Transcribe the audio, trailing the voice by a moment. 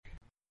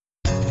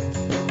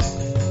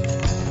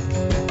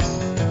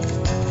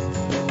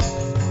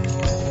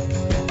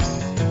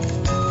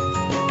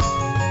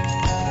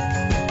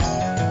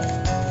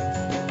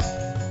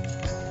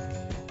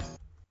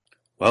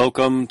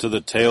Welcome to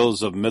the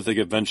Tales of Mythic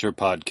Adventure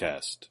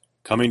podcast,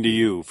 coming to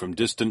you from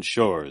distant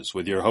shores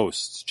with your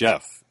hosts,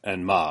 Jeff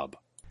and Mob.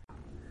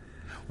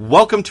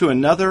 Welcome to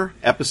another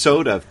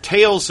episode of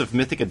Tales of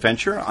Mythic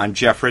Adventure. I'm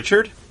Jeff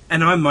Richard.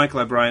 And I'm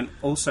Michael O'Brien,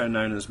 also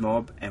known as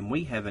Mob, and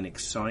we have an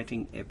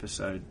exciting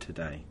episode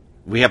today.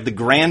 We have the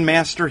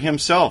Grandmaster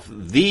himself,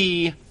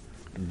 the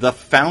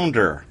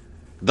founder,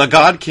 the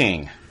God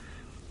King.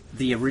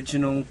 The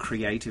original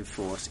creative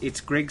force. It's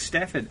Greg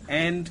Stafford,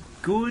 and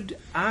good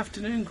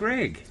afternoon,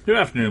 Greg. Good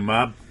afternoon,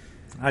 Mob.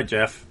 Hi,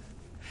 Jeff.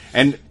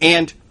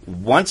 And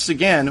once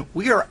again,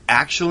 we are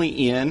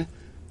actually in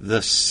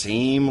the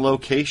same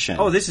location.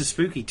 Oh, this is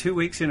spooky. 2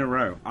 weeks in a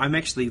row. I'm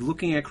actually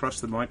looking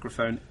across the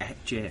microphone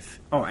at Jeff.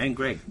 Oh, and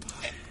Greg.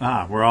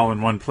 We're all in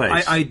one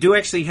place. I do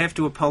actually have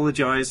to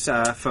apologise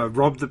for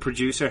Rob, the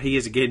producer. He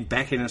is again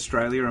back in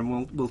Australia,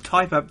 and we'll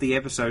type up the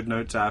episode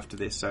notes after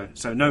this.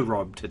 So no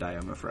Rob today,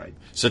 I'm afraid.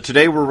 So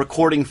today we're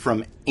recording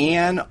from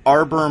Ann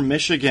Arbor,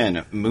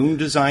 Michigan, Moon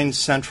Design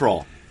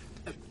Central.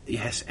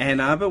 Yes,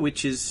 Ann Arbor,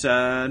 which is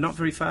not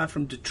very far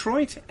from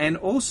Detroit, and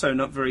also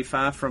not very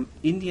far from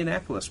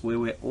Indianapolis, where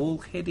we're all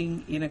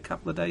heading in a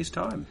couple of days'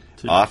 time.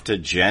 Off to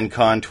Gen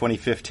Con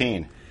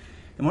 2015.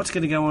 And what's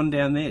going to go on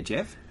down there,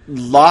 Jeff?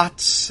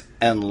 Lots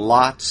and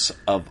lots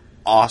of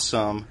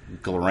awesome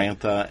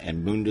Glorantha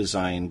and Moon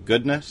Design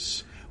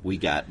goodness. We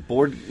got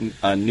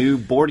a new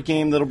board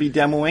game that'll be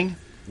demoing,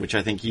 which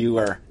I think you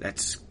are...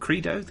 That's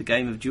Credo, the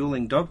game of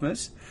dueling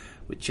dogmas,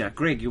 which,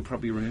 Greg, you'll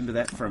probably remember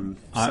that from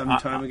some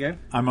time ago.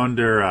 I'm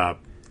under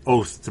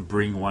oath to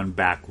bring one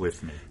back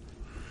with me.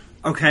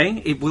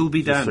 Okay, it will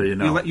be done. Just so you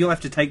know. You'll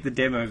have to take the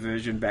demo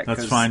version back.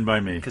 That's fine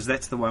by me. Because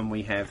that's the one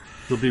we have.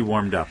 It'll be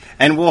warmed up.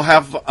 And we'll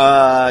have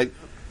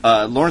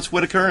Lawrence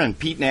Whitaker and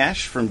Pete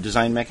Nash from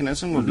Design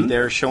Mechanism will be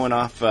there showing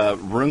off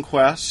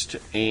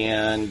RuneQuest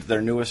and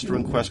their newest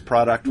RuneQuest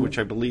product, which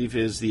I believe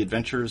is The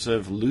Adventures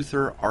of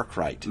Luther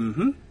Arkwright.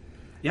 Mm-hmm.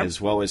 Yep.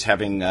 As well as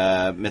having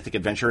Mythic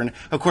Adventure. And,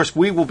 of course,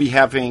 we will be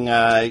having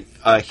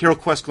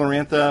HeroQuest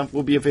Glorantha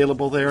will be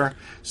available there.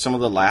 Some of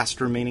the last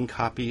remaining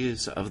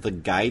copies of the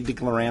Guide to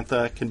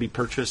Glorantha can be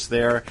purchased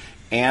there.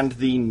 And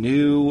the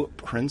new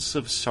Prince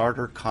of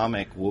Sarder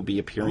comic will be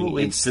appearing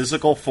in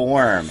physical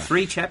form.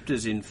 3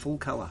 chapters in full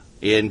color.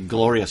 In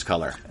glorious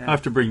color. I'll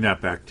have to bring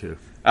that back, too.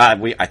 I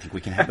think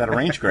we can have that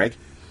arranged, Greg.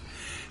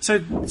 So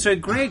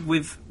Greg,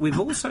 we've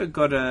also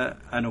got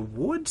an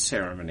award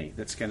ceremony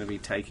that's going to be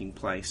taking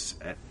place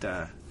at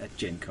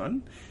Gen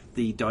Con,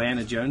 the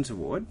Diana Jones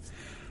Award.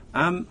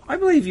 I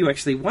believe you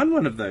actually won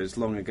one of those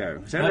long ago.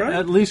 Is that right?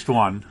 At least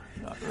one.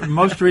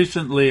 Most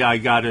recently, I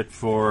got it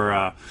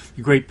for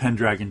the Great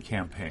Pendragon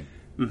campaign.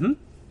 Mm-hmm.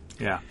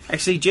 Yeah.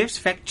 Actually, Jeff's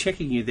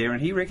fact-checking you there,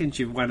 and he reckons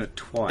you've won it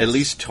twice. At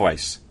least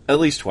twice.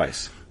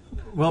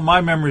 Well,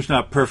 my memory's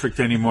not perfect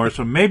anymore,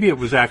 so maybe it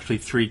was actually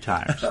 3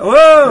 times.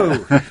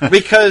 Whoa!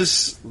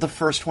 Because the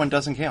first one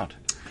doesn't count.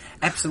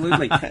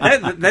 Absolutely.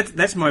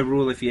 That's my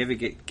rule if you ever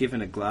get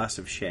given a glass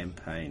of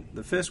champagne.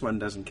 The first one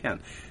doesn't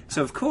count.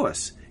 So, of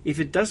course, if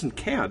it doesn't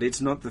count,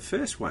 it's not the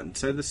first one.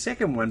 So the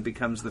second one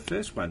becomes the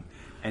first one,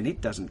 and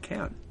it doesn't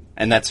count.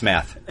 And that's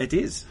math. It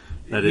is.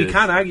 You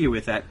can't argue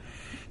with that.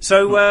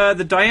 So,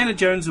 the Diana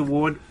Jones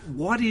Award,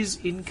 what is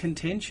in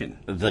contention?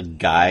 The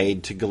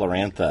Guide to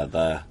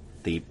Glorantha,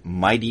 the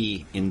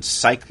mighty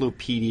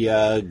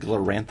Encyclopedia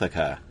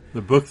Gloranthica.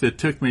 The book that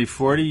took me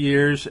 40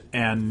 years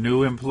and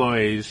new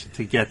employees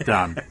to get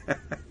done.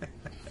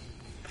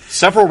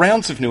 Several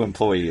rounds of new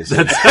employees.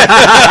 Yeah.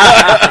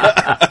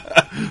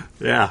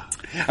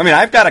 I mean,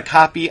 I've got a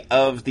copy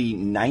of the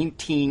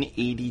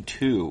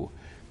 1982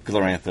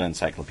 Glorantha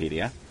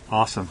Encyclopedia.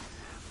 Awesome.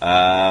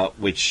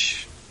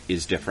 Which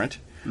is different.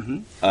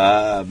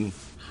 Mm-hmm.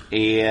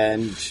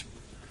 And,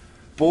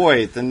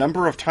 boy, the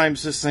number of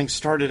times this thing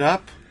started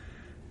up...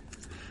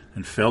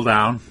 And fell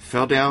down,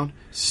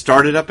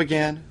 started up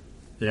again,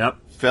 Yep.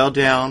 fell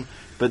down,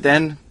 but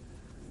then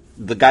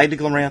the Guide to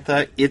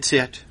Glorantha, it's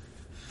it.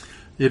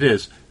 It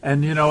is.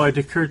 And, it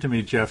occurred to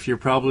me, Jeff, you're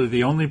probably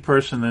the only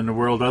person in the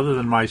world other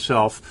than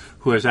myself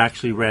who has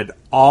actually read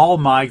all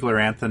my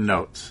Glorantha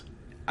notes.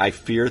 I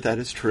fear that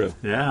is true.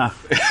 Yeah.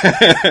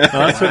 Well,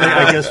 that's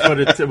I guess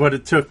what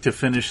it took to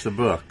finish the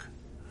book.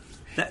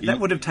 That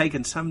would have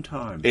taken some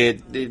time.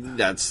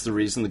 That's the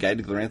reason the Guide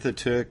to Glorantha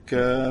took...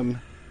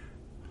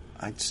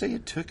 I'd say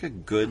it took a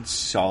good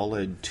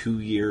solid 2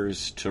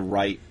 years to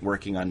write,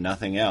 working on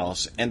nothing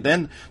else. And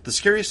then the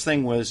scariest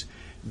thing was,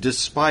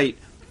 despite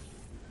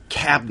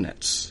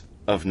cabinets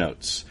of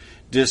notes,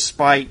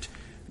 despite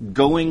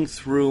going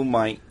through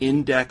my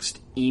indexed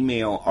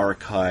email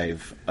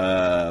archive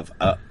of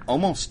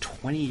almost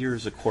 20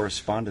 years of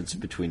correspondence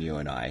between you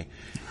and I,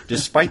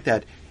 despite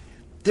that,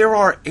 there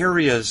are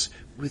areas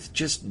with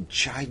just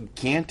had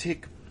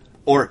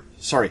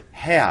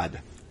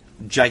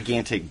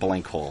gigantic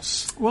blank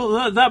holes.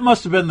 Well, that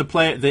must have been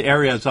the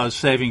areas I was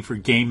saving for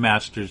game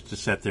masters to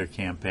set their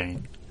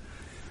campaign.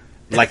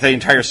 Like the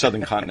entire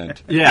southern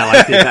continent. Yeah,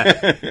 like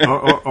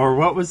that. Or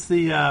what was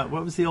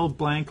the old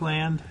blank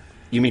land?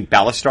 You mean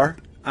Ballastar?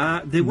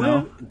 There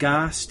were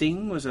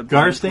Garsting was a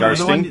Garsting,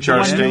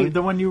 Garsting,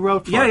 the one you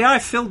wrote for. Yeah, I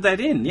filled that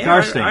in. Yeah,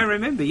 Garsting. I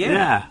remember.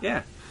 Yeah.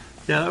 Yeah,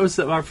 that was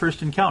our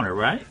first encounter,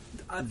 right?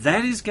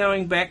 That is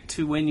going back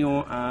to when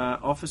your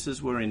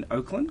offices were in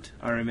Oakland.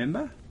 I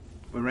remember.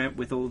 Around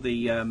with all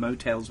the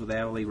motels with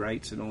hourly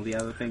rates and all the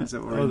other things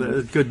that were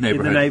in good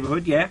neighborhood. In the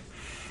neighborhood, yeah.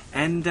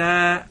 And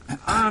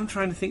I'm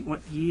trying to think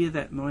what year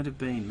that might have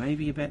been.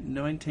 Maybe about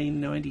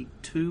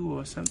 1992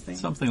 or something.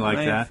 Something like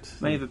that.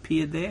 May have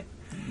appeared there.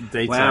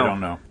 Dates, wow. I don't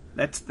know.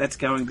 That's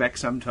going back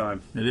some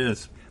time. It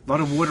is. A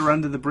lot of water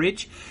under the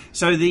bridge.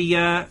 So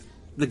the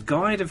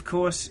guide, of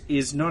course,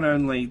 is not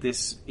only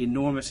this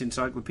enormous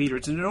encyclopedia,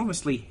 it's an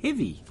enormously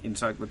heavy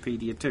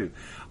encyclopedia too.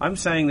 I'm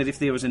saying that if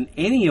there was an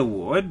Annie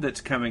Award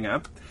that's coming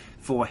up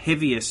for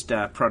heaviest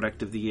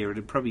product of the year,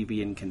 it'd probably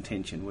be in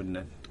contention, wouldn't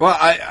it? Well,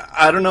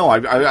 I don't know.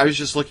 I was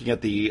just looking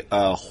at the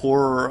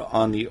Horror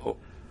on the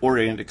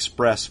Orient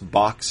Express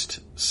boxed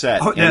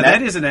set. Oh, now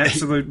that is an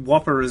absolute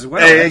whopper as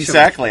well.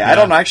 Exactly. Yeah. I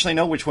don't actually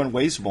know which one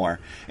weighs more.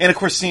 And, of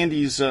course,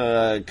 Sandy's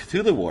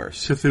Cthulhu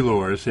Wars. Cthulhu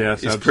Wars,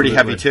 yes, is pretty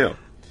heavy, too.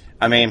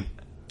 I mean,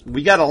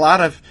 we got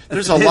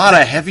there's a lot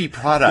of heavy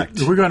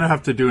product. We're going to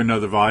have to do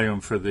another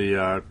volume for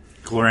the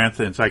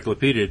Glorantha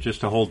Encyclopedia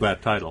just to hold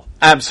that title.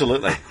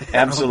 Absolutely.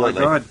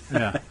 Absolutely. Oh, my God.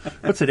 Yeah.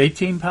 What's it,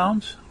 18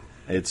 pounds?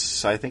 I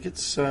think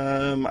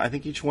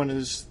each one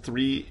is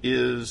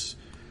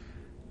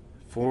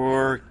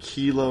 4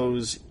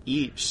 kilos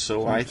each,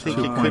 so I think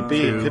it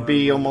could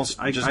be almost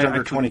just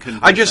under 20.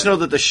 I just know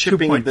that the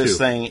shipping of this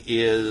thing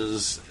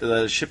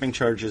the shipping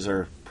charges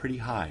are pretty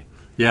high.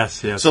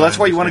 Yes. So that's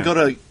why you want to go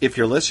to, if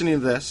you're listening to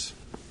this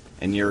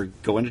and you're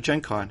going to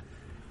Gen Con,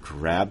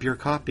 grab your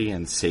copy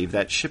and save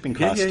that shipping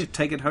cost. Yeah,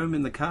 take it home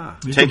in the car.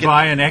 You can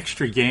buy an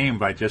extra game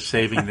by just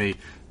saving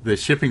the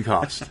shipping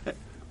cost.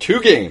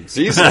 2 games,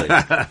 easily.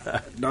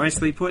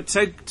 Nicely put.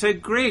 So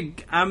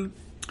Greg,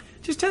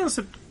 just tell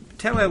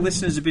our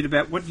listeners a bit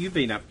about what you've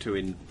been up to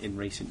in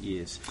recent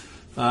years.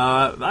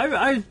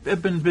 I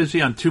have been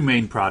busy on 2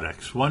 main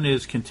products. One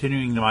is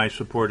continuing my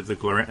support of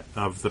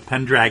the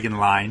Pendragon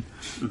line,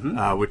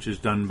 which is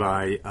done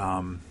by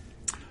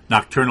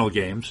Nocturnal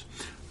Games,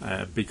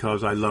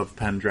 because I love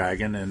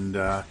Pendragon. And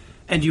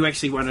you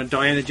actually won a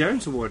Diana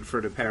Jones Award for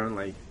it,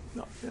 apparently.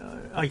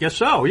 I guess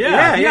so,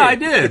 yeah, I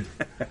did.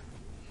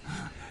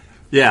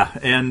 Yeah,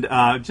 and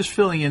just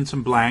filling in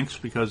some blanks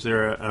because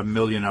there are a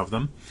million of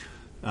them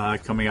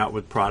coming out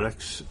with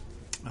products.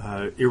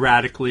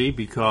 Erratically,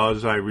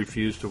 because I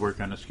refuse to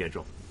work on a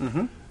schedule.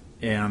 Mm-hmm.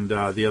 And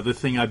the other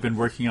thing I've been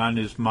working on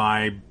is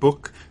my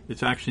book.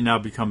 It's actually now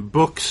become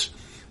books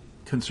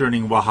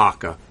concerning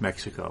Oaxaca,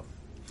 Mexico.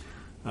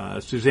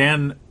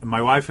 Suzanne,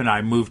 my wife, and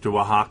I moved to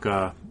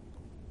Oaxaca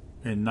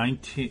in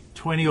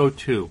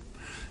 2002.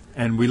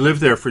 And we lived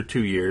there for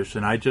 2 years,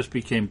 and I just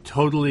became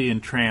totally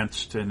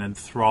entranced and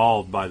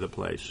enthralled by the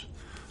place.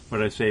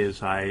 What I say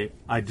is I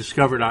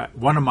discovered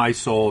one of my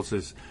souls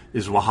is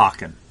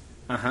Oaxacan.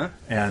 Uh-huh.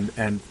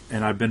 And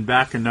I've been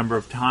back a number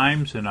of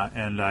times, and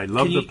I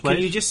love the place.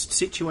 Can you just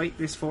situate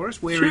this for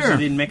us? Where Sure. is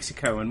it in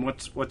Mexico, and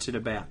what's it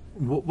about?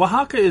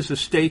 Oaxaca is a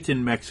state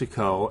in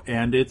Mexico,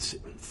 and it's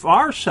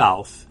far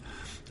south,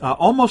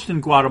 almost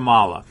in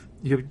Guatemala.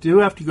 You do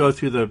have to go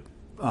through the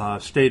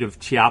state of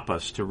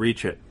Chiapas to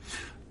reach it.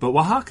 But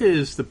Oaxaca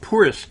is the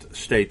poorest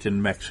state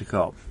in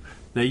Mexico.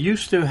 They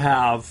used to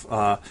have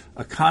a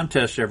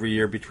contest every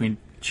year between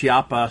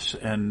Chiapas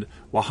and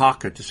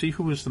Oaxaca to see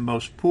who was the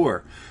most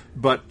poor.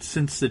 But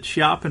since the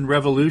Chiapan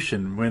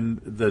Revolution, when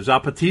the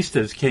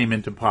Zapatistas came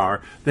into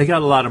power, they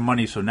got a lot of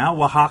money. So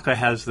now Oaxaca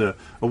has the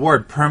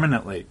award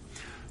permanently.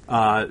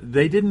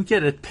 They didn't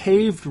get a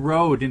paved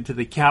road into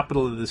the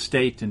capital of the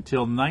state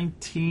until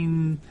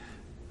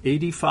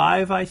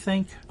 1985, I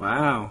think.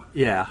 Wow.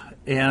 Yeah,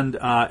 and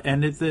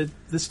the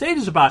state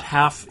is about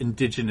half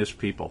indigenous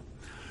people.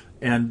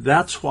 And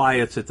that's why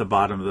it's at the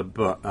bottom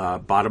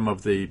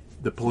of the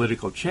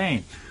political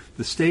chain.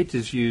 The state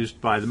is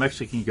used by the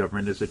Mexican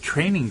government as a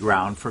training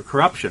ground for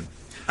corruption.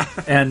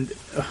 And,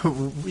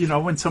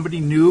 when somebody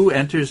new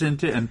enters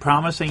into and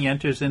promising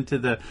enters into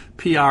the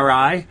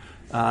PRI,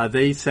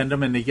 they send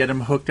them and they get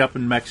them hooked up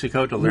in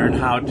Mexico to learn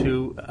how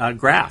to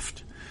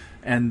graft.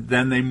 And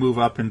then they move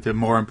up into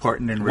more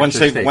important and richer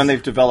states. When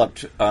they've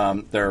developed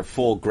their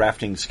full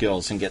grafting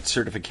skills and get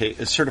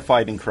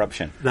certified in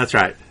corruption. That's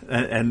right,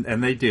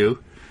 and they do.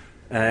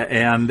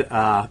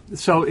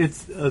 So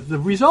it's the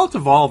result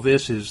of all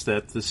this is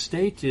that the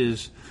state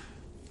is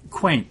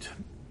quaint.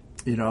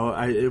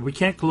 We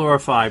can't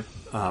glorify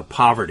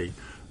poverty,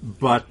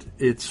 but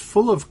it's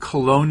full of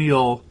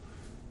colonial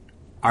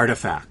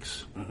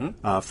artifacts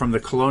from the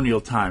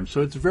colonial time.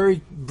 So it's a very,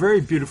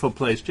 very beautiful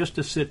place just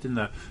to sit in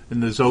the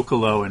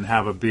Zocalo and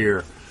have a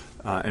beer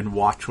and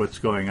watch what's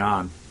going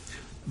on.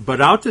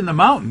 But out in the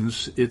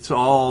mountains, it's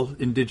all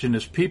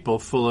indigenous people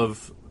full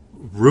of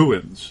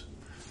ruins.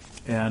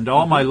 And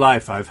all my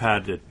life I've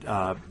had it.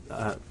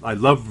 I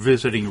love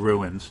visiting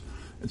ruins.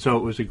 And so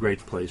it was a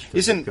great place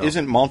to go.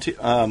 Isn't Monte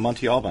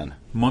Alban?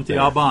 Monte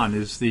Alban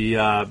is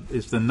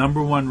the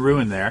number one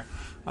ruin there.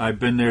 I've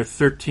been there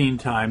 13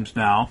 times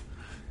now.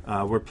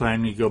 We're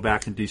planning to go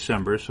back in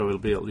December, so it'll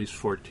be at least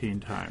 14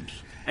 times.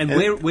 And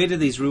where do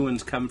these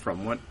ruins come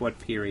from? What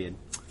period?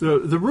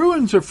 The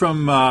ruins are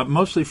from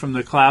mostly from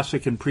the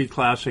classic and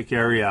pre-classic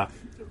era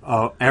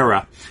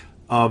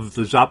of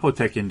the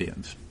Zapotec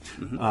Indians.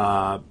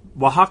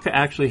 Mm-hmm. Oaxaca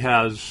actually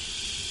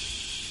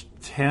has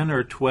 10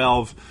 or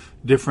 12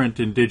 different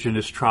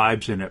indigenous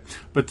tribes in it,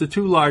 but the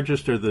two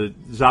largest are the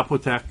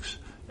Zapotecs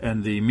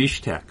and the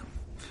Mixtec.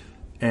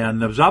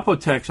 And the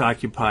Zapotecs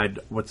occupied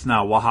what's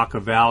now Oaxaca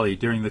Valley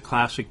during the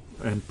classic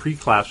and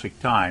pre-classic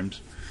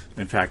times.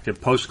 In fact,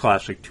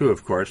 post-classic too,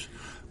 of course.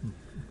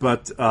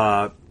 But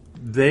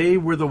they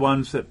were the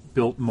ones that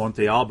built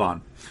Monte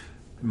Alban.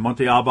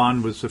 Monte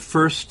Alban was the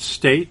first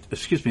city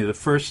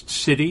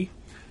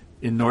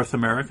in North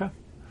America.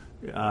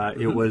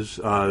 It was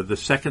the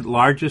second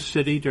largest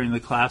city during the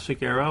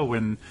classic era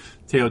when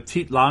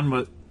Teotihuacan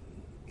was...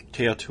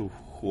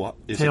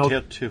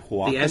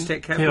 Teotihuacan? The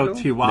Aztec capital?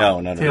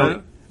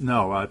 Teotihuacan.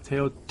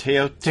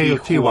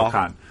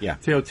 Yeah.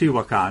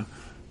 Teotihuacan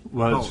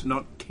was... Oh,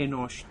 not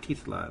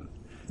Tenochtitlan.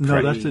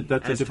 No, that's a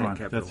different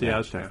one. That's the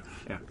Aztec.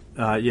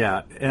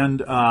 Yeah.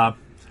 And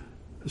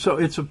so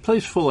it's a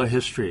place full of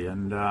history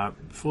and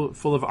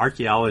full of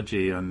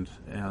archaeology and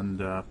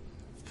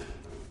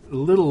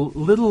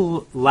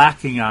little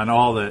lacking on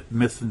all the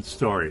myths and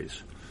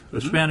stories. The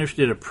Spanish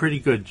did a pretty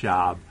good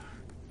job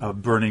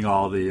of burning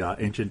all the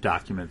ancient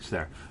documents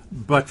there.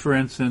 But, for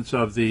instance,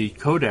 of the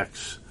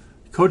codices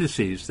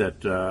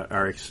that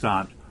are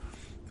extant,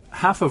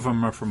 half of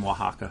them are from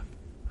Oaxaca.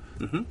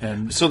 Mm-hmm.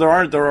 And so there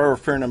are a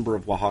fair number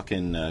of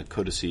Oaxacan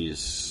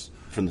codices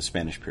from the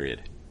Spanish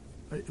period.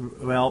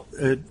 Well,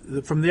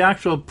 from the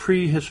actual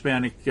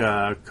pre-Hispanic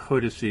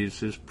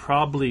codices is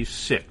probably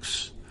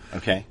 6.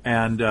 Okay.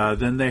 And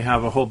then they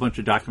have a whole bunch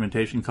of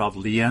documentation called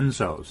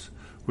lienzos,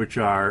 which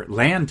are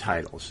land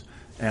titles,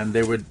 and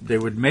they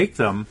would make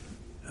them,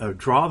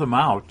 draw them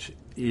out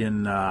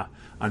in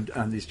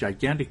on these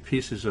gigantic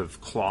pieces of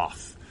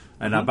cloth.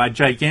 And by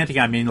gigantic,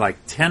 I mean like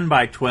 10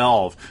 by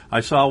 12.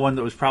 I saw one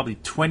that was probably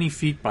 20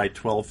 feet by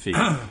 12 feet.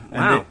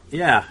 Wow.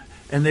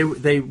 And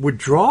they would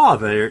draw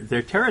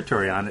their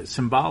territory on it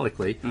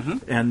symbolically,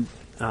 and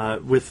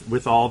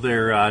with all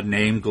their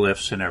name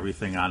glyphs and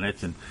everything on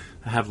it, and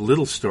have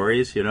little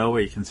stories,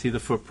 where you can see the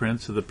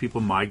footprints of the people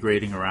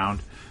migrating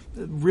around.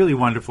 Really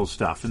wonderful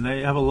stuff, and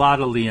they have a lot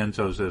of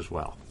lienzos as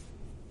well.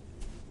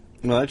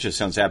 Well, that just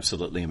sounds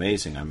absolutely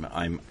amazing.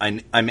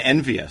 I'm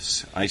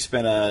envious. I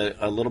spent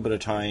a little bit of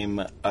time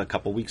a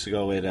couple weeks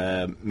ago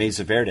at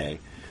Mesa Verde.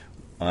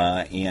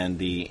 And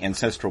the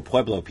ancestral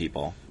Pueblo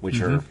people,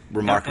 which are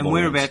remarkable. And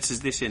whereabouts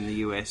is this in the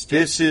U.S.?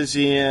 This is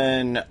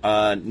in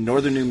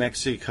northern New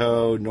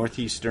Mexico,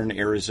 northeastern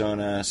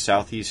Arizona,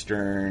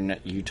 southeastern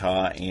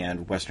Utah,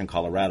 and western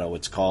Colorado.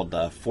 It's called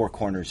the Four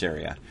Corners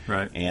area.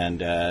 Right.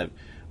 And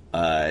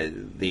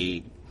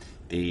the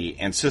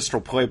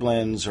ancestral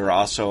Pueblans are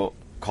also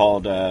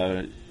called,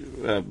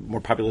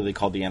 more popularly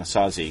called the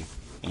Anasazi.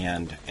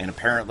 And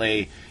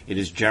apparently it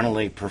is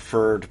generally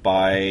preferred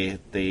by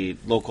the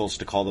locals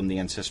to call them the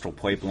ancestral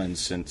Pueblans,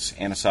 since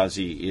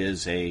Anasazi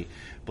is I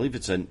believe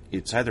it's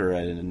either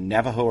a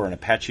Navajo or an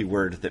Apache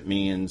word that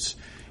means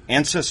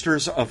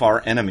ancestors of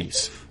our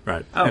enemies.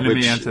 Right.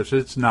 Enemy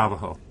ancestors. It's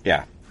Navajo.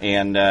 Yeah.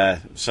 And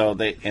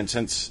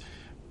since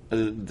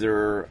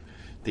they're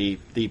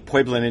the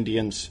Pueblan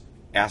Indians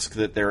ask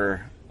that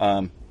their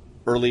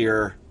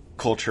earlier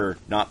culture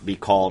not be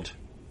called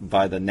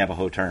by the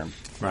Navajo term.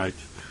 Right.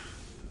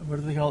 What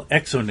do they call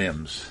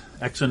exonyms?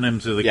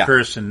 Exonyms are the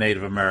curse in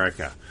Native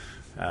America,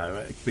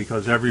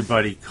 because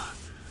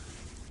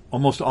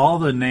almost all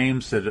the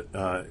names that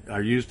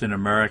are used in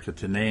America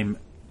to name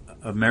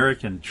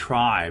American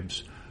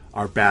tribes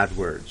are bad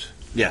words.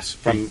 Yes,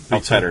 from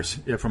outsiders.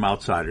 Yeah, from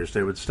outsiders.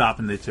 They would stop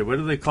and they'd say, what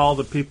do they call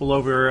the people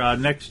over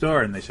next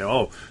door? And they say,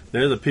 oh,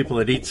 they're the people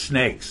that eat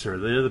snakes, or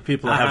they're the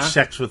people that have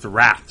sex with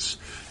rats.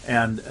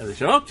 And they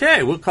say,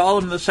 okay, we'll call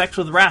them the sex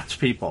with rats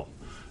people.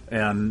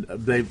 And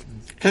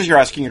because you're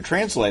asking your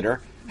translator,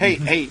 hey,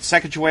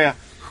 Sacagawea,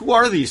 who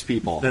are these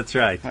people? That's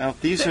right. Well,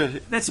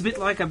 that's a bit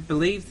like, I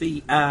believe,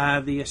 the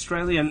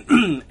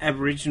Australian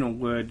Aboriginal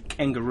word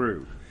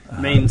kangaroo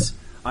means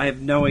I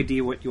have no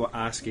idea what you're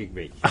asking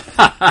me.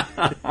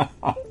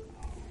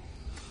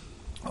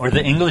 Or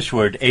the English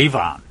word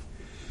avon.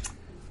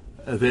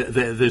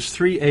 There's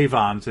 3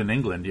 avons in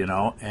England,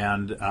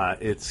 and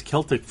it's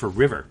Celtic for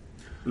river.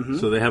 Mm-hmm.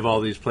 So they have all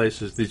these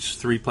places, these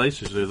 3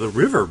 places. They're the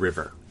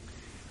river.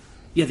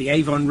 Yeah, the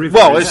Avon River.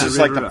 Well, it's just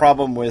like the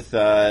problem with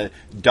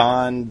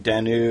Don,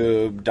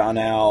 Danube,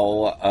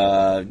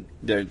 Donau.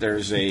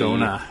 There's a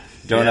Dona.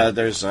 Yeah.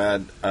 There's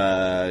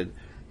a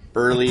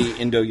early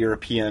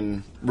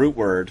Indo-European root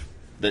word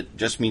that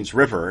just means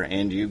river,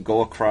 and you go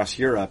across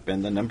Europe,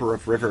 and the number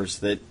of rivers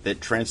that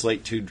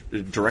translate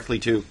directly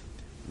to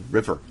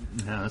river.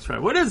 Yeah, that's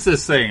right. What is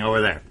this thing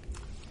over there?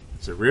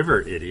 It's a river,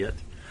 idiot.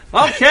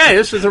 Okay,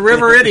 this is a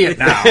river idiot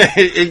now.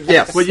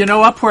 Yes.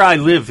 Well, up where I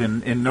live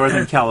in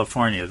Northern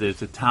California,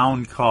 there's a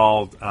town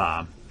called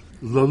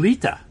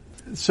Lolita.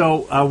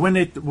 So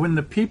when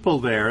the people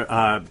there,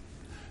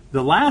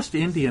 the last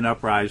Indian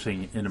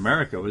uprising in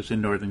America was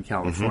in Northern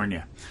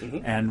California.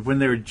 And when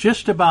they were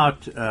just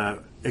about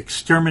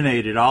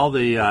exterminated all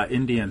the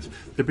Indians,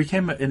 there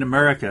became in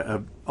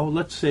America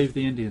let's save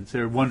the Indians.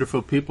 They're a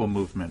wonderful people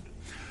movement.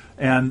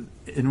 And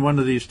in one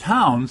of these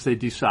towns, they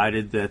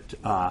decided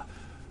that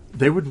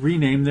they would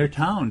rename their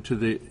town to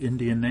the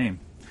Indian name.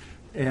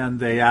 And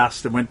they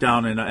went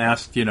down and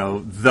asked,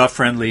 the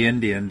friendly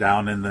Indian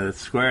down in the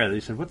square. They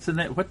said, "What's the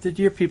name? What did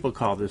your people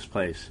call this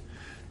place?"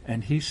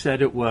 And he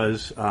said it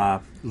was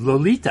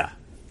Lolita.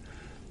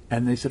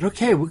 And they said,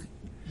 "Okay,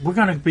 we're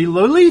going to be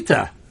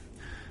Lolita."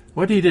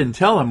 What he didn't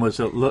tell them was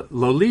that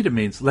Lolita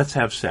means let's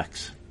have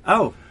sex.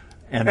 Oh.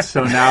 And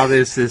so now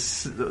there's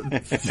this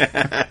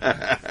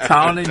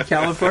town in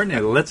California,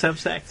 let's have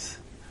sex.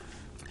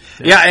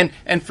 Yeah,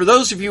 and for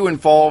those of you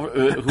involved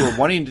who are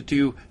wanting to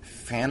do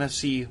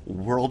fantasy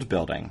world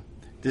building,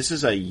 this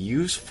is a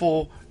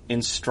useful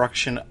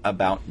instruction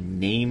about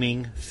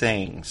naming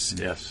things.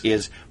 Yes.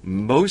 Is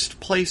most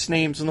place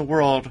names in the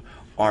world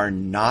are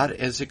not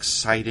as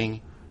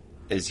exciting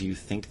as you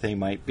think they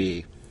might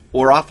be,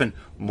 or often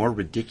more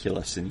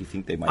ridiculous than you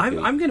think they might be.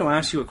 I'm going to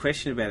ask you a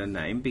question about a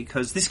name,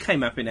 because this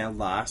came up in our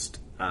last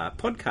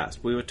podcast.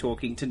 We were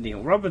talking to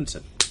Neil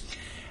Robinson,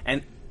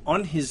 and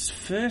on his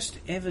first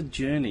ever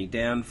journey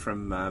down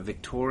from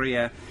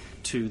Victoria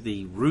to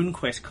the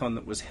RuneQuest Con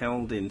that was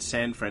held in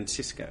San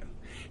Francisco,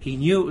 he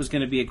knew it was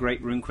going to be a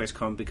great RuneQuest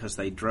Con because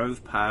they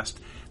drove past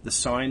the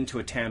sign to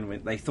a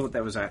town. They thought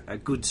that was a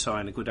good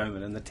sign, a good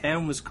omen, and the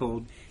town was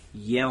called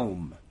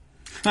Yelm.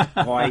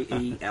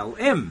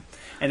 Yelm.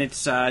 And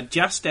it's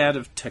just out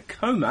of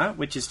ToMA,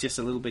 which is just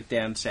a little bit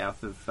down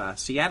south of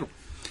Seattle.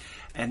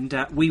 And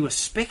we were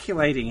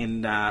speculating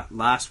in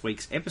last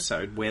week's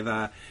episode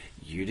whether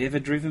you'd ever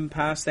driven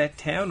past that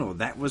town, or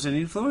that was an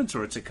influence,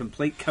 or it's a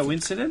complete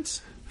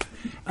coincidence.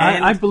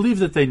 I believe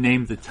that they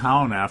named the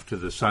town after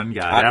the sun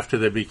god, after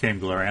they became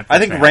Glorantha. I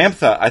think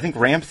Ramtha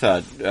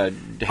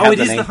had it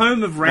is the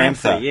home of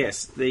Ramtha,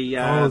 yes.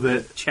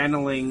 The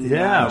channeling...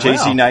 Yeah,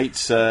 JC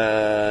Knight's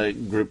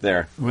group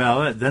there.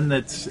 Well, then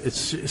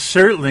it's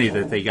certainly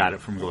that they got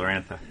it from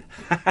Glorantha.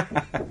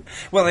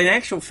 Well, in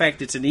actual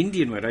fact, it's an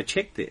Indian word. I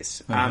checked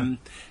this.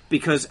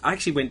 Because I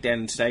actually went down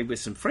and stayed with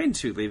some friends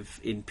who live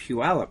in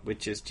Puyallup,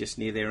 which is just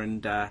near there,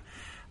 and...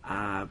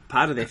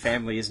 part of their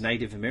family is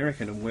Native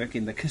American and work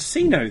in the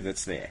casino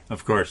that's there.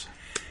 Of course.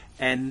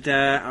 And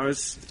I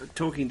was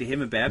talking to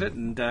him about it,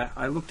 and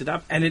I looked it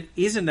up, and it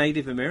is a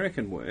Native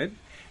American word,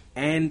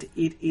 and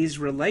it is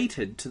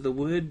related to the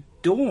word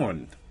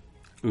dawn.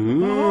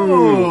 Ooh.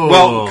 Oh.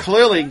 Well,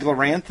 clearly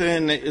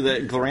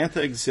Glorantha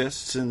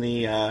exists in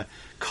the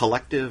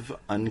collective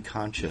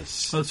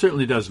unconscious. Well, it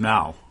certainly does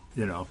now,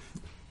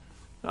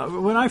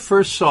 when I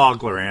first saw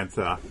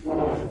Glorantha,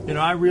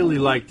 I really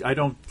liked... I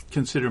don't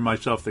consider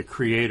myself the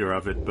creator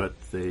of it, but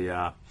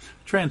the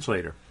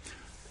translator.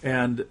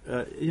 And,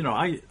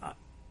 I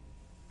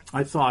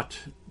thought...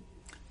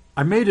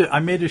 I made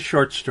a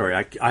short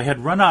story. I had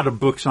run out of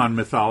books on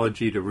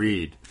mythology to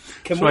read.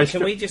 Can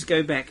we just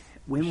go back?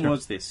 When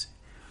was this?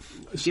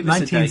 Give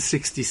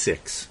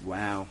 1966.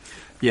 Wow.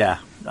 Yeah.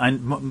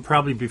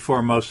 Probably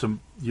before most of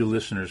you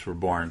listeners were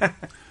born.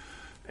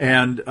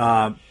 And...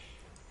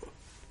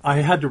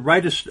 I had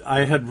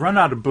run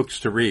out of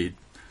books to read,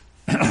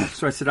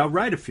 so I said, I'll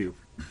write a few.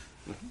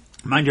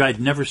 Mind you, I'd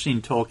never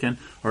seen Tolkien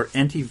or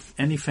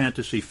any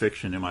fantasy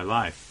fiction in my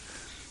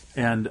life.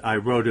 And I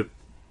wrote a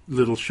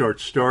little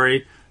short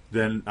story,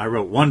 then I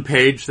wrote one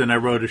page, then I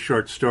wrote a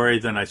short story,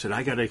 then I said,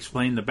 I got to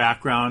explain the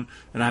background,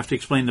 and I have to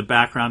explain the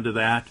background to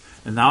that,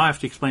 and now I have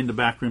to explain the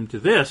background to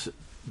this.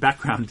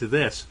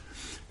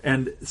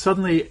 And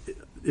suddenly,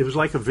 it was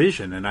like a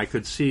vision, and I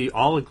could see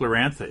all of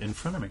Glorantha in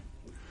front of me.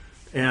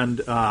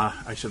 And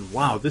I said,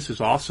 wow, this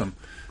is awesome.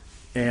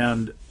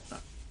 And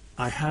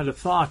I had a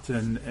thought,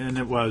 and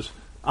it was,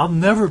 I'll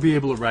never be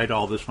able to write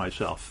all this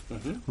myself.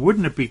 Mm-hmm.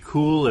 Wouldn't it be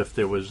cool if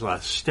there was a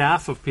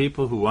staff of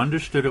people who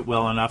understood it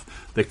well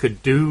enough that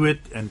could do it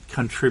and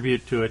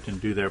contribute to it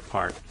and do their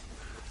part?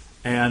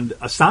 And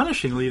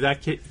astonishingly,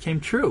 that came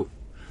true.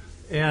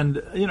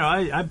 And,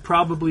 I'm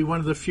probably one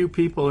of the few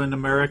people in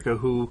America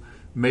who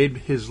made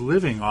his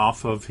living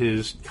off of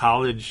his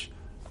college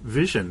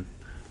vision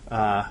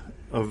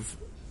of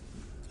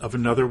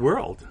another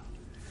world.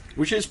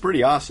 Which is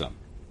pretty awesome.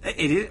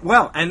 It is.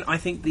 Well, and I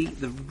think the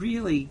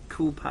really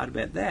cool part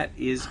about that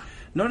is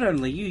not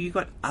only you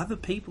got other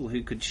people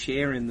who could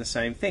share in the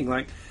same thing.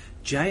 Like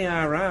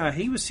J.R.R.,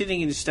 he was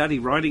sitting in his study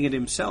writing it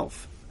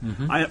himself.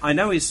 Mm-hmm. I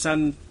know his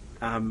son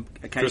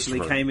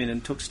occasionally came in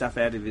and took stuff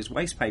out of his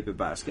waste paper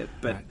basket,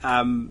 but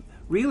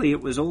really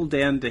it was all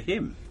down to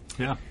him.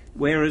 Yeah.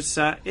 Whereas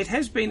it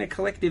has been a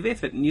collective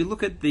effort, and you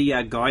look at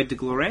the Guide to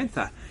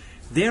Glorantha,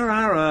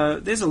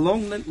 there's a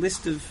long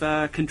list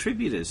of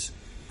contributors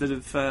that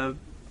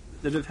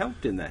have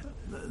helped in that,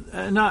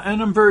 and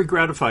I'm very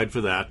gratified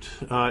for that.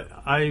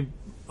 I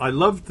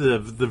loved the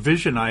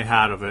vision I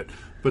had of it,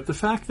 but the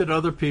fact that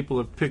other people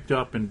have picked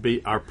up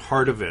and are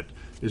part of it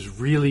is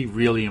really,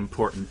 really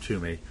important to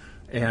me,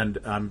 and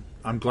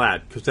I'm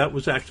glad, because that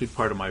was actually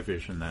part of my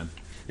vision then.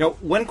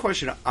 one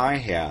question I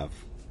have,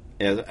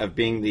 of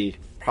being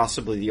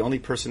possibly the only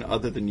person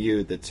other than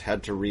you that's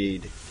had to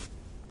read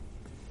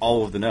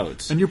all of the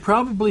notes. And you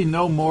probably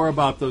know more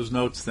about those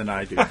notes than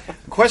I do. The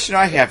question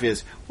I have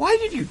is, why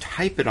did you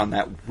type it on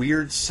that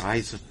weird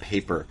size of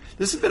paper?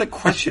 This has been a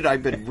question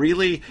I've been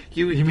really...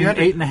 You mean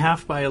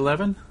 8.5 by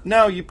 11?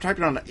 No, you typed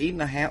it on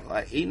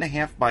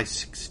 8.5 by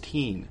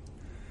 16.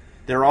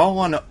 They're all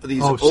on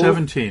these...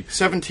 17.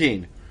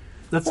 17.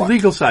 That's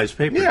legal size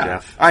paper, yeah,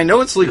 Jeff. I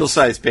know it's legal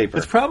size paper.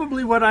 It's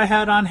probably what I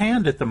had on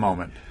hand at the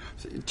moment.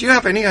 Do you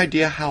have any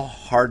idea how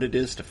hard it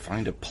is to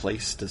find a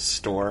place to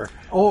store?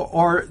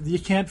 Or you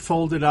can't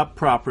fold it up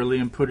properly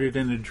and put it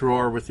in a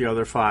drawer with the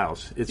other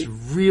files. It's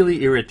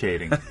really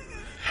irritating.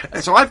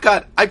 So I've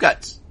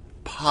got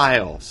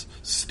piles,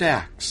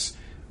 stacks,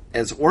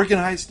 as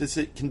organized as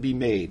it can be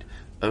made,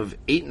 of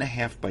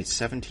 8.5 by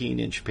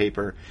 17-inch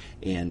paper,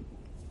 and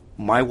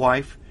my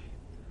wife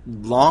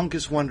long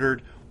has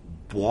wondered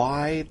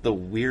why the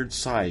weird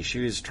size. She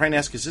was trying to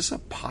ask, is this a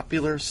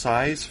popular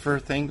size for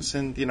things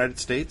in the United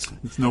States?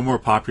 It's no more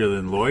popular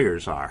than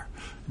lawyers are.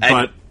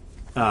 But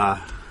I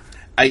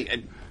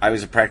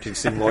was a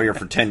practicing lawyer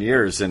for 10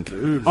 years. And I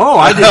didn't know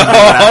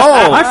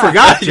that. I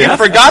forgot, you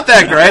forgot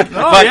that, Greg.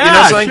 But yeah, you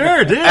know something?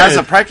 Sure did. As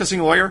a practicing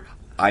lawyer,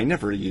 I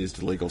never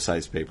used legal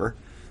size paper.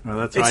 Well,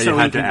 that's why you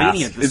had to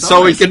ask. It's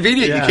so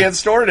inconvenient. Yeah. You can't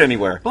store it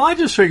anywhere. Well, I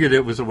just figured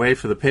it was a way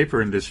for the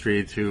paper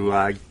industry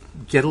to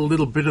get a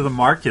little bit of the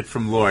market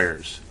from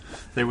lawyers.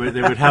 They would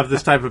have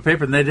this type of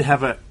paper, and they'd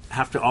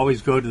have to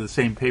always go to the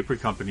same paper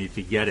company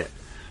to get it,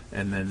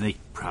 and then they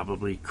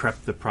probably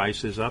crept the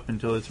prices up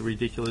until it's a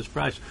ridiculous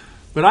price.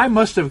 But I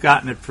must have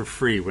gotten it for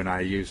free when I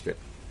used it.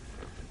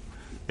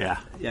 Yeah.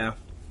 Yeah.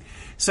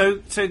 So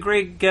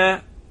Greg,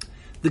 the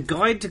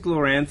guide to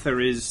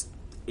Glorantha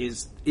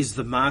is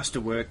the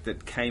masterwork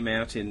that came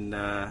out in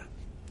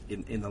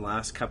the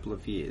last couple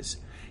of years.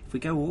 If we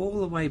go all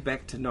the way back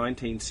to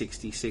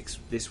 1966,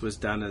 this was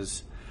done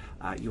as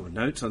your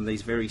notes on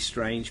these very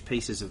strange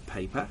pieces of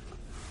paper.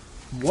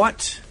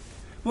 What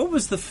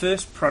was the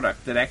first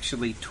product that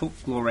actually took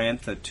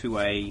Glorantha to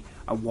a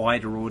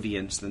wider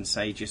audience than,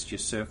 say, just your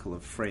circle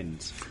of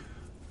friends?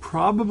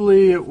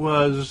 Probably it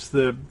was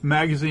the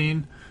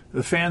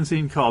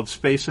fanzine called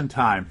Space and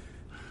Time,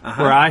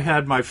 where I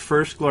had my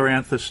first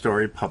Glorantha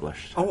story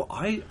published. Oh,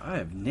 I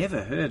have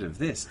never heard of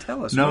this.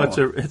 Tell us more.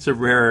 No, it's a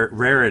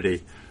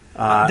rarity.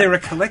 There are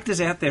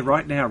collectors out there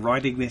right now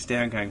writing this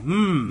down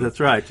going, That's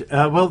right.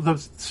 Well, the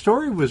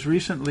story was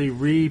recently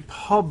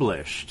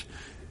republished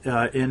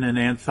in an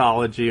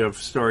anthology of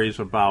stories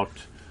about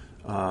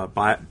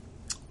by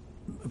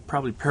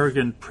probably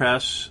Peregrine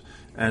Press,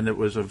 and it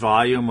was a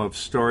volume of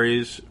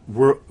stories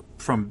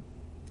from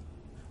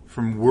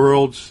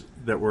worlds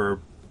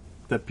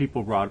that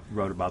people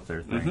wrote about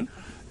their thing.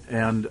 Mm-hmm.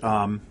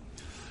 And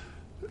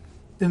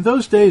in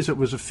those days, it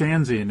was a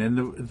fanzine,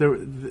 and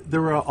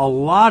there were a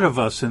lot of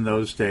us in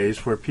those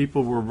days where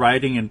people were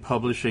writing and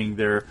publishing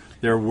their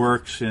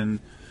works,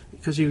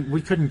 because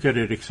we couldn't get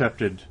it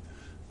accepted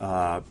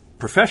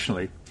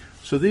professionally.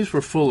 So these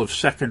were full of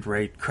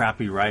second-rate,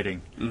 crappy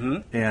writing.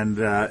 Mm-hmm.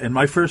 And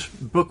my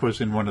first book was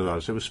in one of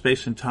those. It was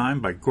Space and Time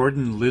by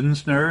Gordon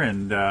Linsner,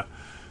 and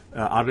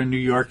out of New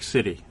York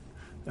City.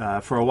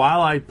 For a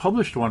while, I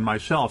published one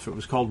myself. It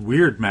was called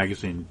Weird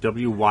Magazine,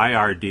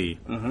 WYRD.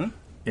 Mm-hmm.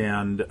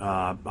 And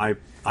I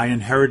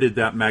inherited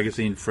that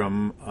magazine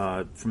from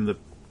the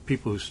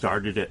people who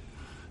started it,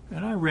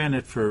 and I ran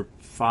it for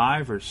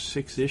 5 or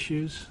 6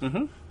 issues.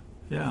 Mm-hmm.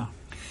 Yeah.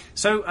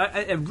 So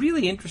a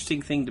really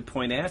interesting thing to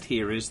point out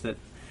here is that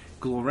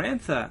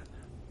Glorantha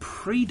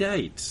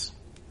predates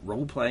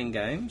role-playing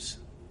games.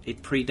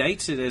 It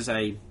predates it as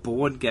a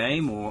board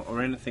game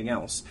or anything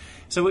else.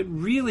 So it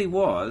really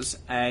was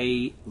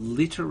a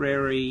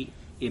literary,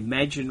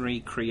 imaginary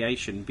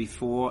creation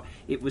before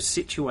it was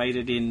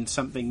situated in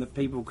something that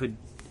people could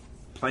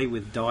play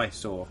with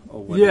dice or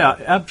whatever. Yeah,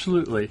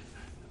 absolutely.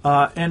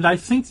 And I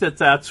think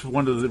that's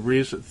one of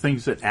the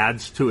things that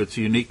adds to its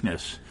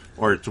uniqueness,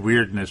 or its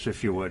weirdness,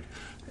 if you would,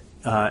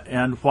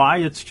 and why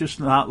it's just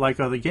not like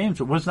other games.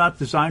 It was not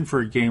designed for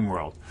a game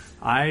world.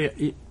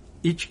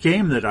 Each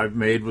game that I've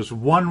made was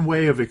one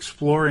way of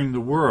exploring the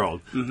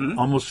world, mm-hmm.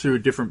 almost through a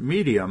different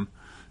medium.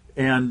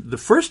 And the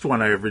first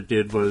one I ever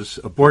did was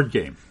a board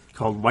game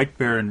called White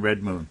Bear and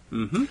Red Moon.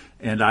 Mm-hmm.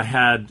 And I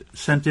had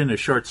sent in a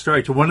short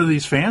story to one of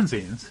these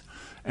fanzines,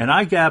 and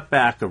I got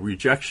back a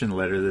rejection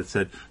letter that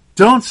said,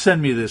 "Don't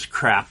send me this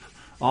crap.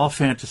 All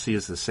fantasy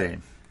is the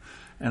same."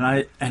 And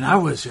I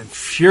was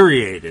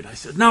infuriated. I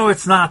said, "No,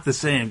 it's not the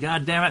same.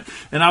 God damn it."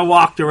 And I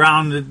walked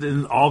around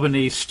in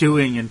Albany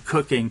stewing and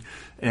cooking,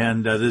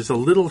 and there's a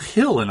little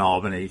hill in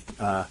Albany,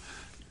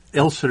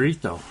 El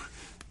Cerrito,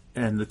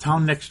 and the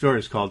town next door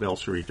is called El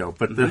Cerrito,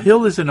 but mm-hmm. the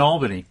hill is in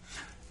Albany.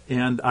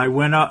 And I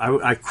went up.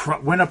 I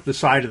went up the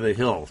side of the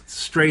hill,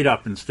 straight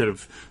up instead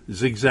of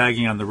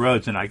zigzagging on the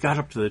roads. And I got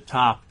up to the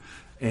top,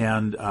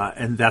 and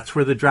that's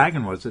where the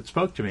dragon was. It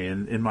spoke to me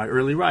in my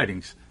early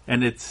writings,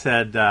 and it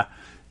said,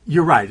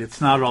 You're right.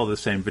 It's not all the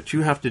same, but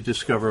you have to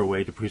discover a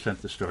way to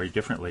present the story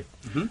differently.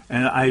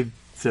 And I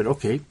said,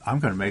 okay, I'm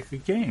going to make a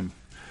game.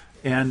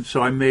 And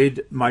so I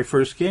made my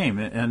first game.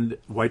 And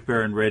White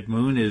Bear and Red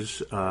Moon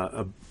is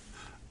an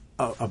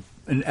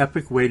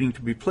epic waiting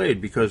to be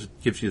played because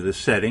it gives you the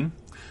setting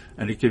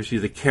and it gives you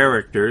the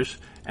characters.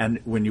 And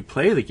when you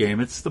play the game,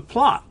 it's the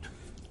plot.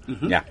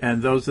 Yeah.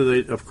 And those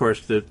are, of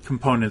course, the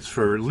components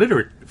for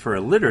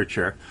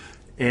literature.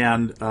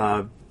 And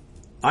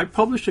I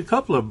published a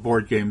couple of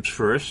board games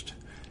first,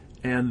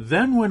 and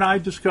then when I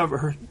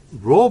discovered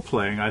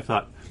role-playing, I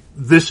thought,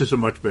 this is a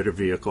much better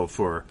vehicle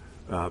for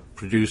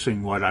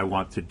producing what I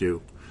want to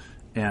do.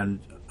 And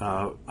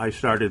I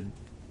started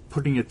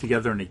putting it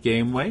together in a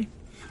game way.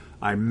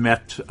 I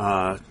met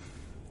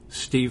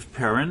Steve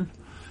Perrin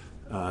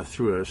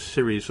through a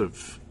series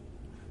of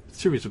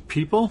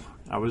people.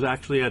 I was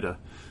actually at a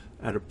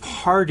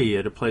party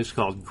at a place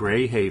called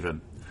Grey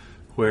Haven,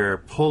 where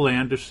Paul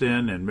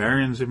Anderson and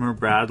Marion Zimmer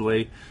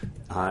Bradley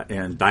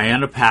and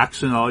Diana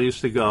Paxson all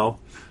used to go.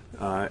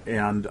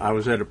 And I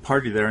was at a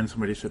party there, and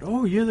somebody said,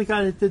 "Oh, you're the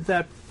guy that did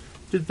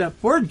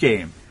that board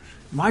game.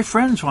 My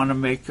friends want to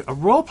make a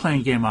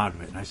role-playing game out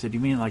of it." And I said, "You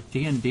mean like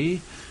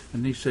D&D?"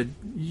 And he said,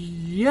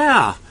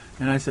 "Yeah."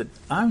 And I said,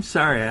 "I'm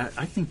sorry,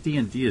 I think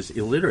D&D is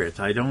illiterate.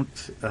 I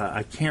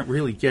can't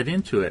really get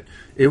into it.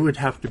 It would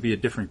have to be a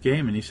different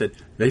game." And he said,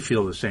 "They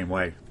feel the same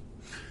way."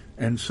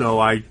 And so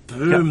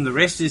Boom, the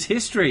rest is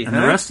history. And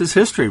the rest is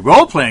history,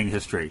 role-playing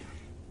history.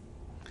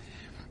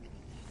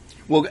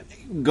 Well,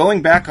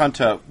 going back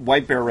onto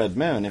White Bear, Red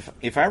Moon,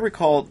 if I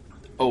recall,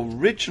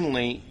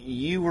 originally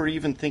you were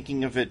even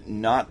thinking of it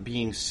not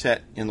being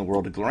set in the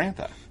world of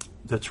Glorantha.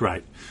 That's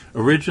right.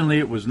 Originally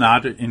it was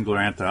not in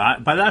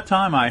Glorantha. By that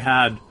time I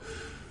had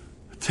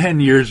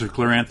 10 years of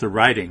Glorantha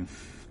writing,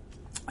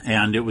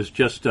 and it was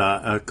just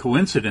a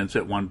coincidence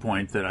at one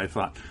point that I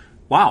thought,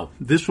 wow,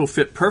 this will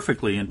fit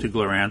perfectly into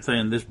Glorantha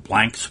in this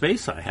blank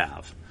space I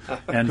have.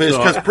 And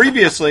because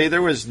previously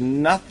there was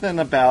nothing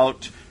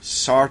about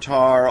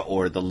Sartar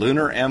or the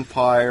Lunar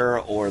Empire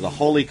or the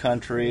Holy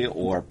Country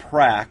or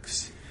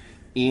Prax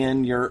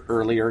in your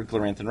earlier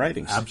Gloranthan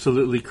writings.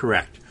 Absolutely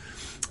correct.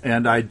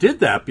 And I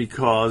did that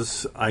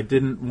because I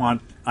didn't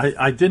want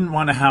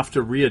to have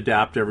to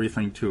readapt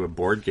everything to a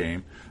board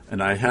game.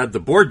 And I had the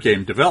board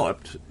game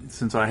developed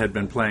since I had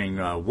been playing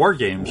war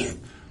games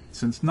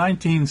since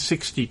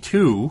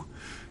 1962,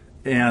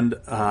 and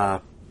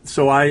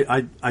so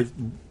I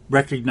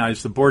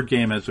recognized the board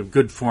game as a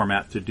good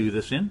format to do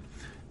this in,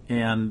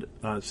 and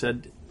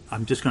said,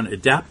 I'm just going to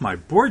adapt my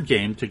board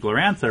game to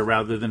Glorantha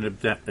rather than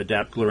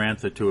adapt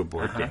Glorantha to a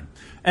board game.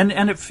 And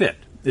it fit.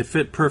 It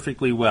fit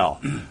perfectly well.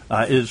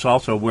 It is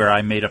also where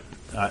I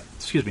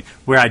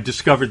where I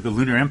discovered the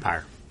Lunar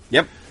Empire.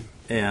 Yep.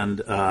 And,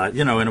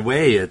 in a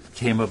way it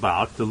came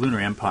about, the Lunar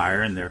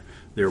Empire and their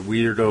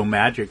weirdo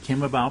magic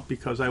came about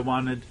because I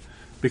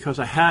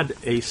had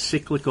a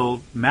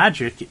cyclical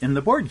magic in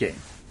the board game.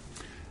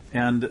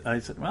 And I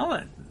said,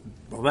 well,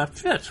 that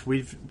fits.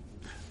 We've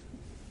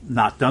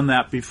not done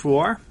that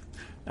before.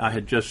 I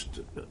had just,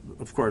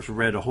 of course,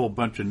 read a whole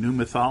bunch of new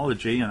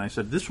mythology, and I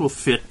said, this will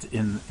fit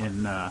in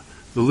the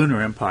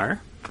Lunar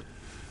Empire.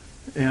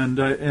 And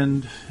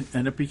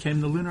it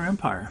became the Lunar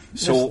Empire.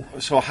 So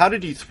how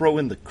did you throw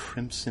in the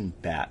Crimson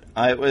Bat?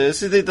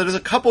 There's a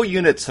couple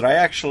units that I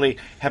actually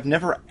have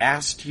never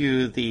asked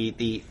you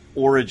the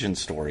origin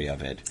story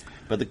of it.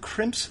 But the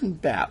Crimson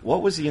Bat,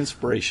 what was the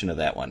inspiration of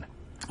that one?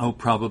 Oh,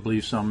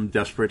 probably some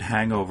desperate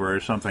hangover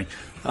or something.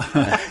 A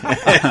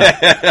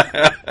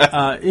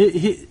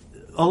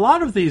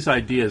lot of these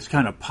ideas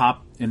kind of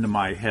pop into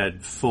my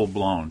head full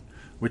blown,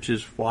 which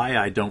is why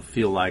I don't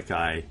feel like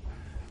I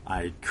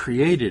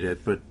created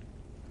it, but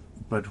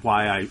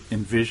why I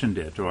envisioned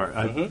it, or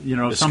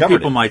some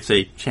people might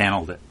say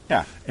channeled it.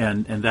 Yeah,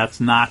 and that's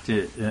not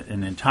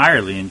an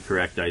entirely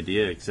incorrect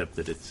idea, except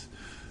that it's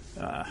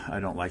I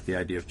don't like the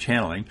idea of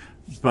channeling.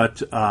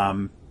 But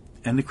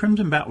and the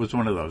Crimson Bat was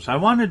one of those. I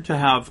wanted to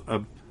have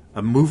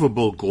a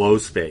movable glow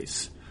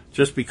space,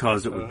 just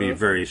because it would be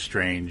very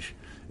strange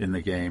in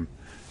the game,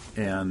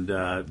 and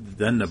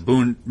then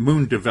the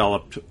moon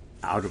developed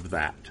out of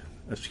that.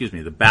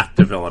 The bat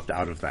developed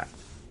out of that.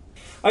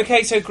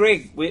 Okay, so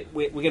Greg, we're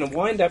going to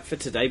wind up for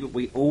today, but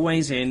we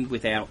always end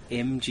with our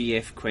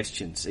MGF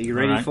questions. Are you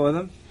ready for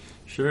them?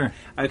 Sure.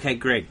 Okay,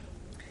 Greg,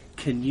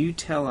 can you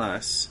tell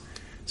us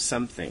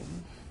something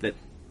that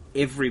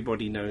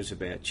everybody knows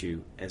about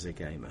you as a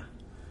gamer?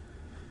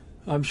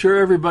 I'm sure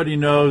everybody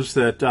knows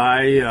that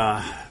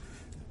I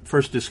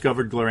first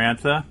discovered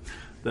Glorantha,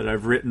 that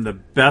I've written the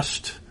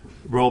best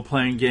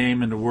role-playing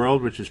game in the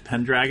world, which is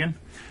Pendragon,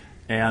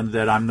 and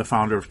that I'm the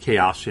founder of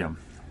Chaosium,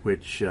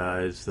 which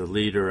is the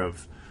leader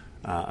of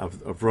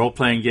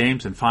role-playing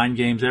games and fine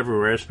games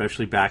everywhere,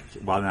 especially back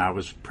when I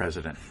was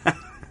president.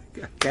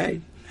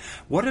 Okay.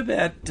 What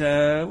about,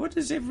 what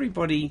does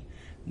everybody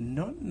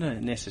not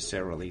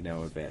necessarily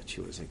know about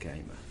you as a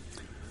gamer?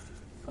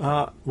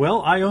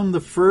 Well, I own the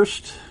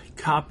first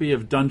copy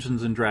of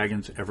Dungeons &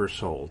 Dragons ever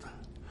sold.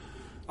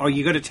 Oh,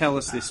 you got to tell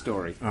us this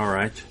story. All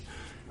right.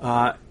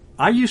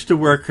 I used to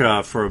work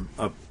for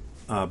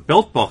a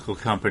belt buckle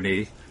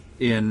company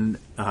in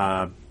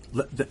out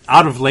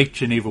of Lake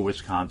Geneva,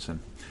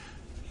 Wisconsin.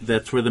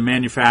 That's where the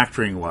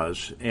manufacturing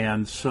was,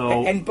 and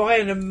so. And by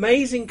an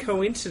amazing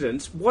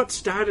coincidence, what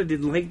started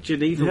in Lake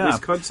Geneva,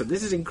 Wisconsin?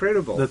 This is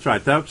incredible. That's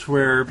right. That's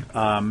where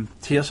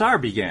TSR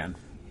began,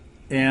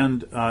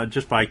 and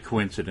just by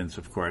coincidence,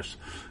 of course.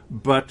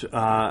 But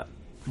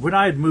when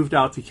I had moved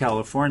out to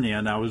California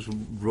and I was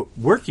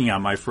working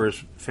on my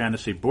first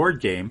fantasy board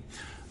game,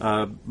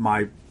 a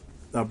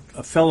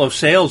fellow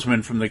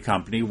salesman from the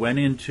company went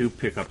in to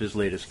pick up his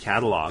latest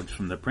catalogs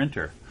from the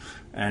printer,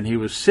 and he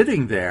was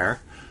sitting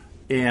there.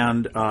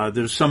 And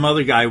there's some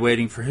other guy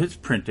waiting for his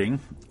printing,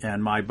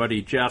 and my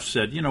buddy Jeff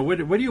said, what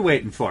are you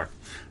waiting for?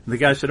 And the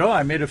guy said,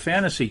 I made a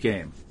fantasy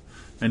game.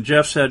 And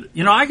Jeff said,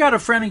 I got a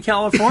friend in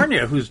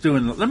California who's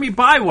doing it. Let me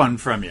buy one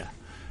from you.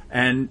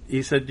 And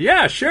he said,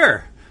 yeah,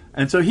 sure.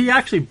 And so he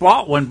actually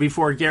bought one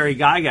before Gary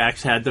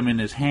Gygax had them in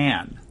his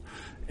hand.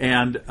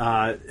 And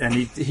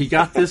he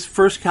got this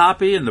first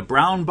copy in the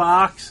brown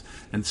box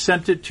and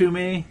sent it to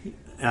me,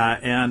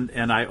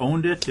 and I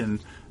owned it, and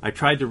I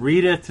tried to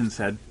read it and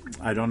said,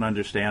 I don't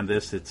understand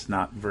this. It's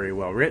not very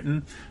well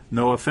written.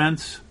 No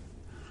offense.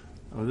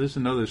 Oh, there's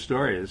another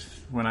story, is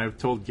when I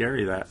told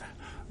Gary that.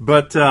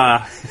 But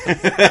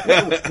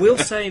we'll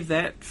save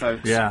that,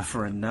 folks,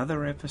 for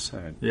another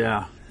episode.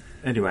 Yeah.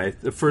 Anyway,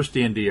 the first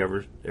D&D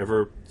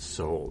ever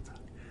sold.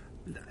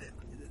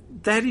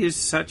 That is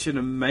such an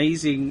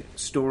amazing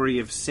story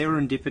of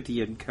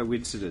serendipity and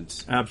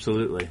coincidence.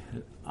 Absolutely.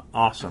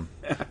 Awesome.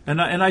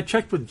 And I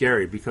checked with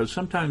Gary, because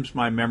sometimes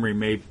my memory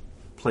may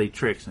play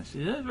tricks. And I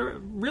said, "Is that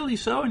really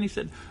so?" And he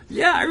said,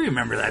 "Yeah, I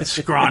remember that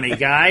scrawny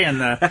guy."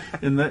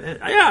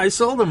 I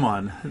sold him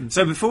one.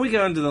 So before we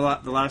go into the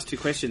last two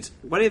questions,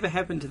 whatever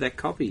happened to that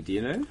copy? Do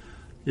you know?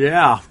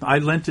 Yeah, I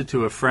lent it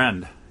to a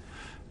friend.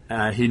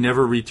 He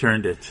never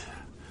returned it.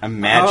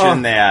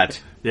 Imagine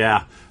that.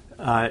 Yeah.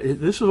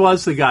 This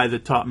was the guy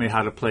that taught me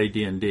how to play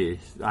D&D.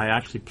 I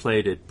actually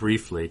played it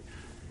briefly.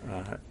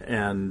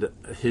 And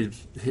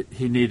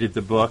he needed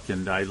the book,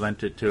 and I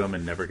lent it to him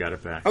and never got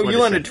it back. Oh, you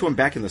lent it to him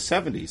back in the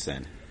 70s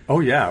then? Oh,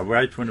 yeah,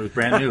 right when it was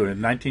brand new,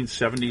 in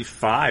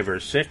 1975 or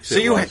 6.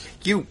 So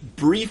you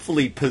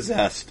briefly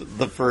possessed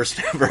the first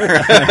ever.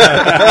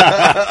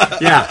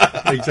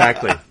 Yeah,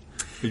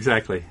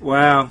 exactly.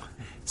 Wow.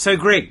 So,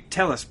 Greg,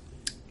 tell us,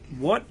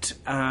 what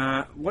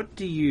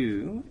do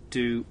you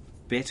do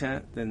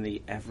better than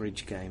the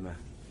average gamer?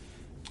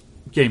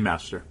 Game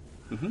master.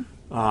 Mm-hmm.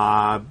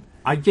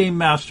 I game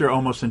master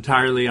almost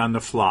entirely on the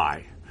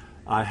fly.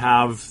 I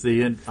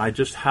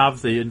just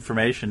have the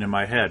information in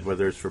my head,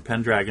 whether it's for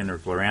Pendragon or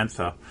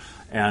Glorantha,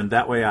 and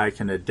that way I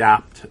can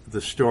adapt the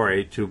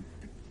story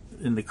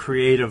in the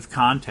creative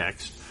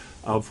context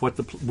of with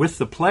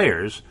the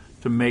players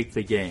to make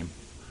the game.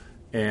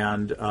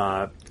 And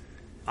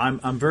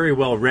I'm very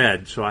well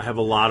read, so I have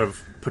a lot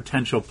of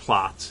potential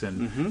plots,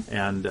 and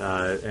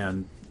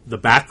the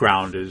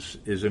background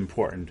is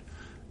important.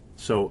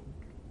 So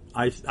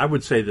I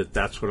would say that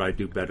that's what I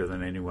do better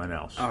than anyone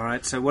else. All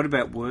right, so what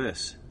about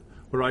worse?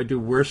 What do I do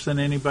worse than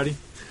anybody?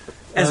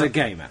 As a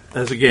gamer.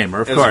 As a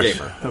gamer,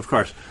 of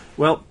course.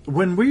 Well,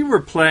 when we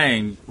were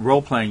playing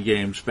role-playing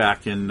games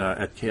back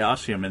at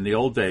Chaosium in the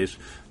old days,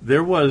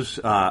 there was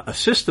a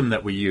system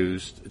that we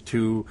used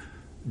to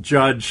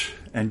judge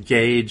and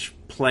gauge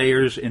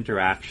players'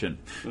 interaction.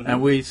 Mm-hmm.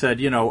 And we said,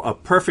 a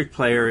perfect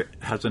player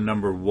has a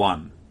number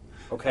 1.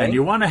 Okay. And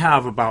you want to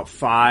have about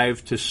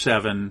 5 to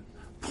 7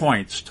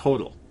 points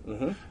total.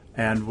 Mm-hmm.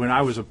 And when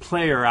I was a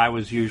player, I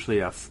was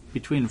usually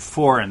between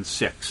 4 and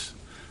 6,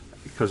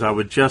 because I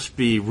would just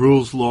be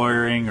rules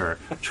lawyering or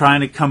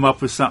trying to come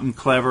up with something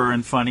clever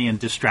and funny and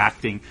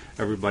distracting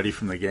everybody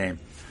from the game.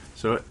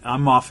 So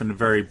I'm often a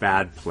very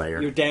bad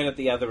player. You're down at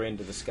the other end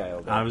of the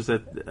scale.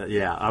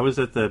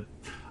 Then.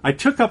 I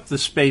took up the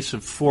space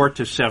of 4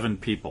 to 7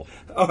 people.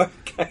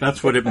 Okay.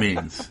 That's what it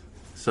means.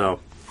 So.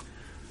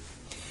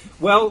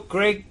 Well,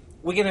 Greg,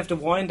 we're going to have to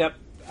wind up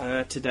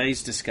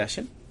today's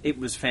discussion. It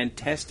was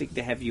fantastic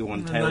to have you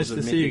on Tales of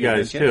Mythic Adventure.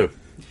 Nice to see you guys, too.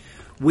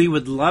 We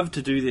would love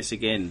to do this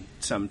again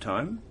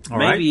sometime.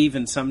 Maybe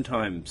even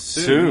sometime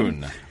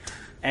soon.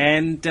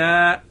 And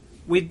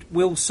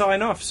we'll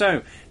sign off.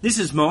 So, this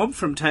is Mob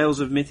from Tales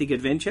of Mythic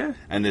Adventure.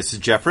 And this is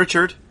Jeff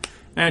Richard.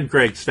 And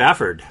Greg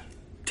Stafford.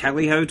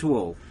 Tally-ho to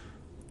all.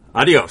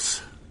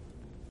 Adios.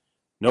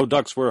 No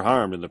ducks were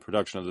harmed in the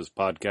production of this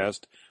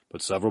podcast,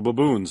 but several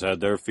baboons had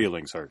their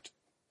feelings hurt.